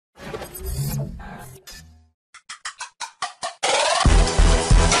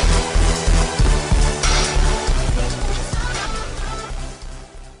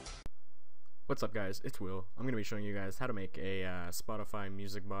What's up guys, it's Will. I'm going to be showing you guys how to make a Spotify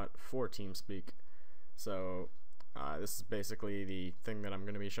music bot for TeamSpeak. So this is basically the thing that I'm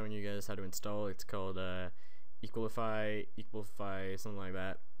going to be showing you guys how to install. It's called Equalify, something like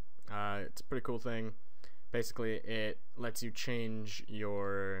that. It's a pretty cool thing. Basically it lets you change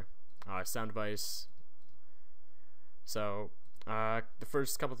your sound device. So the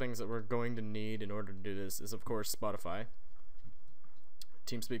first couple things that we're going to need in order to do this is of course Spotify.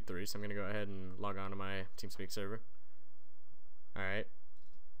 TeamSpeak 3, so I'm going to go ahead and log on to my TeamSpeak server. Alright,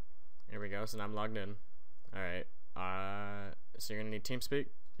 here we go, so now I'm logged in. Alright, so you're going to need TeamSpeak,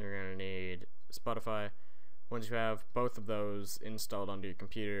 you're going to need Spotify. Once you have both of those installed onto your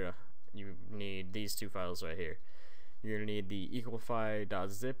computer, you need these two files right here. You're going to need the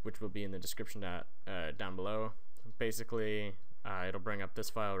equalify.zip, which will be in the description down below. Basically, it'll bring up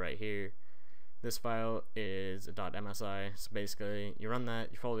this file right here. This file is a .msi, so basically you run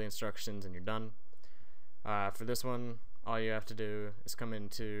that, you follow the instructions, and you're done. For this one, all you have to do is come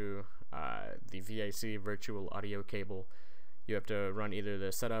into the VAC virtual audio cable. You have to run either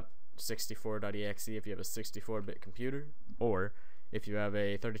the setup 64.exe if you have a 64-bit computer, or if you have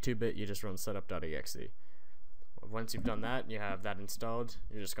a 32-bit, you just run setup.exe. Once you've done that, you have that installed,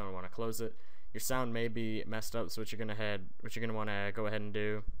 you're just going to want to close it. Your sound may be messed up, so what you're going to want to go ahead and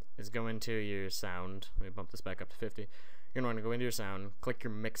do is go into your sound. Let me bump this back up to 50. You're going to want to go into your sound, click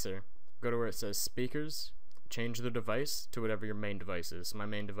your mixer, go to where it says speakers, change the device to whatever your main device is. So my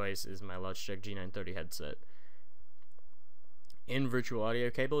main device is my Logitech G930 headset. In virtual audio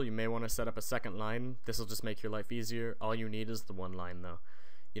cable, you may want to set up a second line. This will just make your life easier. All you need is the one line though.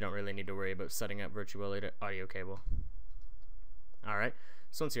 You don't really need to worry about setting up virtual audio cable. Alright,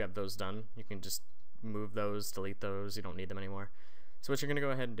 so once you have those done, you can just move those, delete those, you don't need them anymore. So what you're going to go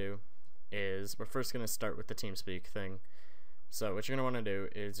ahead and do is, we're first going to start with the TeamSpeak thing. So what you're going to want to do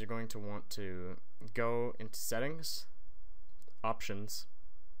is you're going to want to go into settings, options,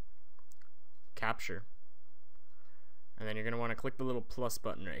 capture, and then you're going to want to click the little plus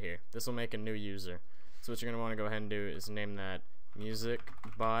button right here. This will make a new user. So what you're going to want to go ahead and do is name that music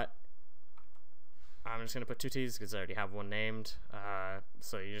bot. I'm just going to put 2 T's because I already have one named.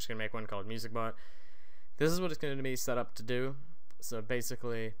 So you're just going to make one called music bot. This is what it's going to be set up to do. So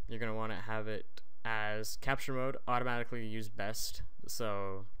basically, you're going to want to have it as capture mode, automatically use best.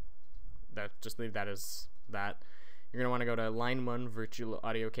 So just leave that as that. You're going to want to go to line 1 virtual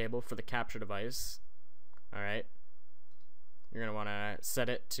audio cable for the capture device. Alright. You're going to want to set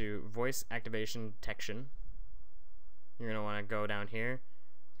it to voice activation detection. You're going to want to go down here.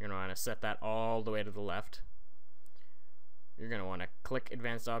 You're going to want to set that all the way to the left. You're going to want to click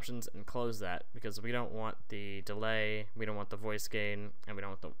advanced options and close that because we don't want the delay, we don't want the voice gain, and we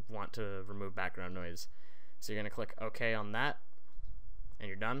don't want to remove background noise. So you're going to click OK on that, and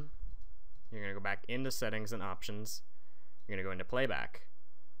you're done. You're going to go back into settings and options. You're going to go into playback.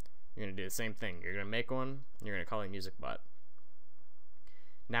 You're going to do the same thing. You're going to make one, you're going to call it music bot.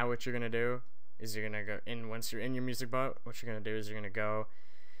 Now what you're going to do is you're going to go in, once you're in your music bot, what you're going to do is you're going to go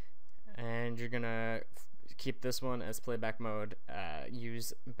and you're going to keep this one as playback mode,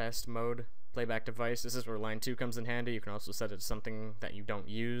 use best mode playback device. This is where line 2 comes in handy. You can also set it to something that you don't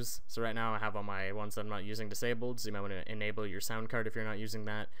use. So right now I have all my ones that I'm not using disabled, so you might want to enable your sound card if you're not using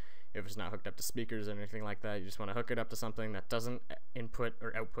that. If it's not hooked up to speakers or anything like that, you just want to hook it up to something that doesn't input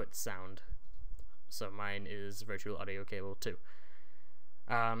or output sound. So mine is virtual audio cable 2.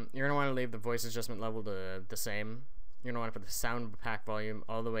 You're going to want to leave the voice adjustment level to the same. You're going to want to put the sound pack volume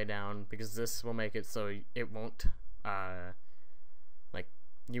all the way down because this will make it so it won't, like,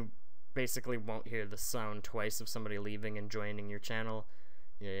 you basically won't hear the sound twice of somebody leaving and joining your channel.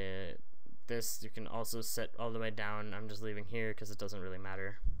 This you can also set all the way down. I'm just leaving here because it doesn't really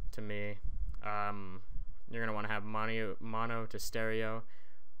matter to me. You're going to want to have mono to stereo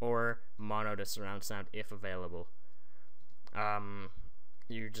or mono to surround sound if available.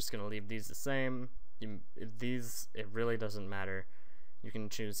 You're just going to leave these the same. These, it really doesn't matter. You can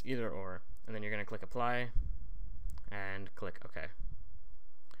choose either or, and then you're going to click apply and click OK.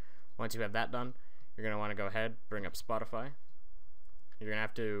 Once you have that done, you're going to want to go ahead, bring up Spotify. You're going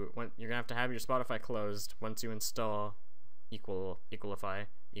to have to have your Spotify closed once you install Equalify.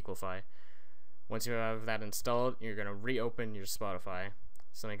 Once you have that installed, you're going to reopen your Spotify.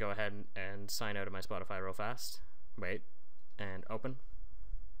 So let me go ahead and sign out of my Spotify real fast. Wait, and open.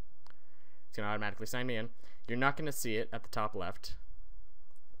 It's going to automatically sign me in. You're not going to see it at the top left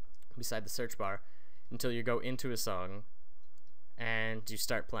beside the search bar until you go into a song and you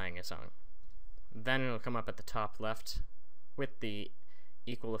start playing a song. Then it'll come up at the top left with the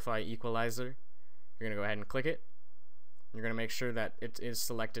Equalify equalizer. You're going to go ahead and click it. You're going to make sure that it is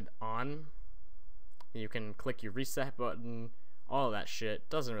selected on. You can click your reset button, all of that shit,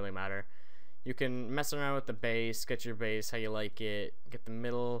 doesn't really matter. You can mess around with the bass, get your bass how you like it, get the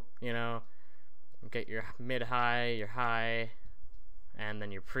middle, you know, get your mid-high, your high, and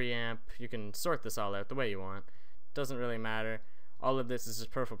then your preamp. You can sort this all out the way you want. Doesn't really matter. All of this is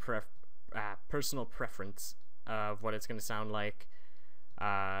just personal preference of what it's going to sound like.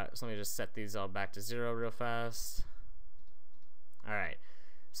 So let me just set these all back to 0 real fast. Alright,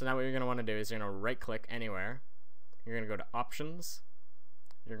 so now what you're going to want to do is you're going to right click anywhere. You're going to go to options.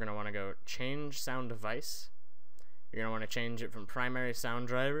 You're going to want to go change sound device. You're going to want to change it from primary sound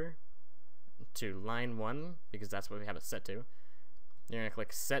driver to line 1 because that's what we have it set to. You're going to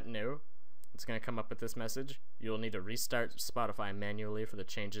click set new. It's going to come up with this message. You'll need to restart Spotify manually for the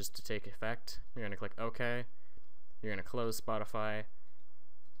changes to take effect. You're going to click OK. You're going to close Spotify.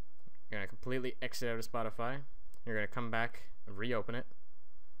 You're going to completely exit out of Spotify. You're going to come back and reopen it.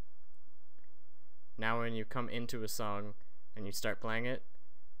 Now when you come into a song and you start playing it,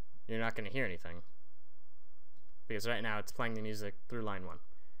 you're not going to hear anything because right now it's playing the music through line 1.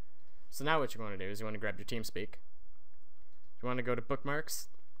 So now what you want to do is you want to grab your TeamSpeak. You want to go to bookmarks,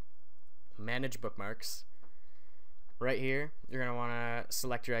 manage bookmarks. Right here, you're going to want to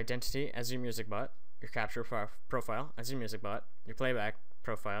select your identity as your music bot, your capture profile as your music bot, your playback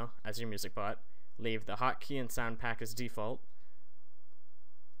profile as your music bot. Leave the hotkey and sound pack as default.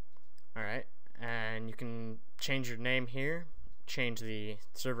 Alright, and you can change your name here, change the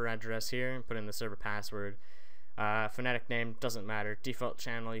server address here, and put in the server password. Phonetic name doesn't matter. Default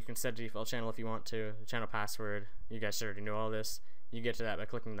channel, you can set default channel if you want to. Channel password, you guys already know all this. You get to that by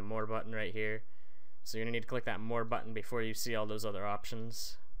clicking the more button right here. So you're going to need to click that more button before you see all those other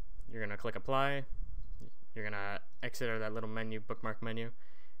options. You're going to click apply. You're going to exit out of that little menu, bookmark menu.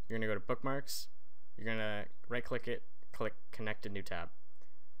 You're going to go to bookmarks. You're going to right click it, click connect to new tab.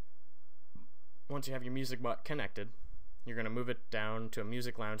 Once you have your music bot connected, you're going to move it down to a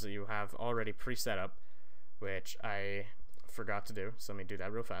music lounge that you have already pre-set up, which I forgot to do, so let me do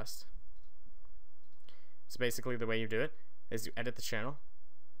that real fast. So basically the way you do it is you edit the channel,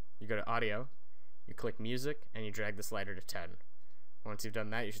 you go to audio, you click music, and you drag the slider to 10. Once you've done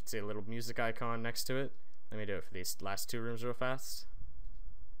that, you should see a little music icon next to it. Let me do it for these last 2 rooms real fast.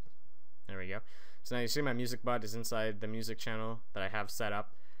 There we go. So now you see my music bot is inside the music channel that I have set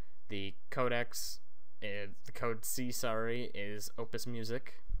up. The codecs, the code C, is Opus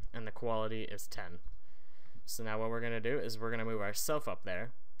Music, and the quality is 10. So now what we're going to do is we're going to move ourselves up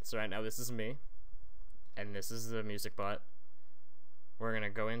there. So right now this is me, and this is the music bot. We're going to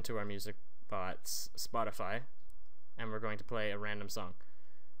go into our music bot's Spotify, and we're going to play a random song.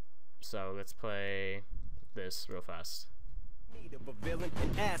 So let's play this real fast.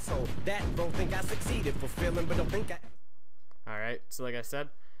 Alright, so like I said,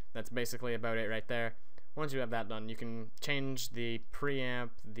 that's basically about it right there. Once you have that done, you can change the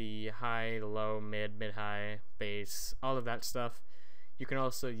preamp, the high, low, mid-high, bass, all of that stuff. You can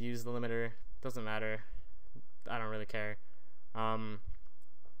also use the limiter, doesn't matter, I don't really care. You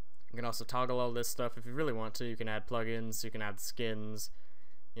can also toggle all this stuff if you really want to. You can add plugins, you can add skins,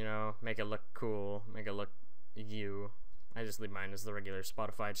 you know, make it look cool, make it look you. I just leave mine as the regular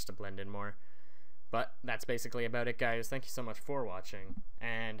Spotify just to blend in more. But that's basically about it, guys. Thank you so much for watching,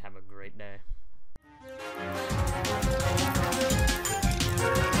 and have a great day.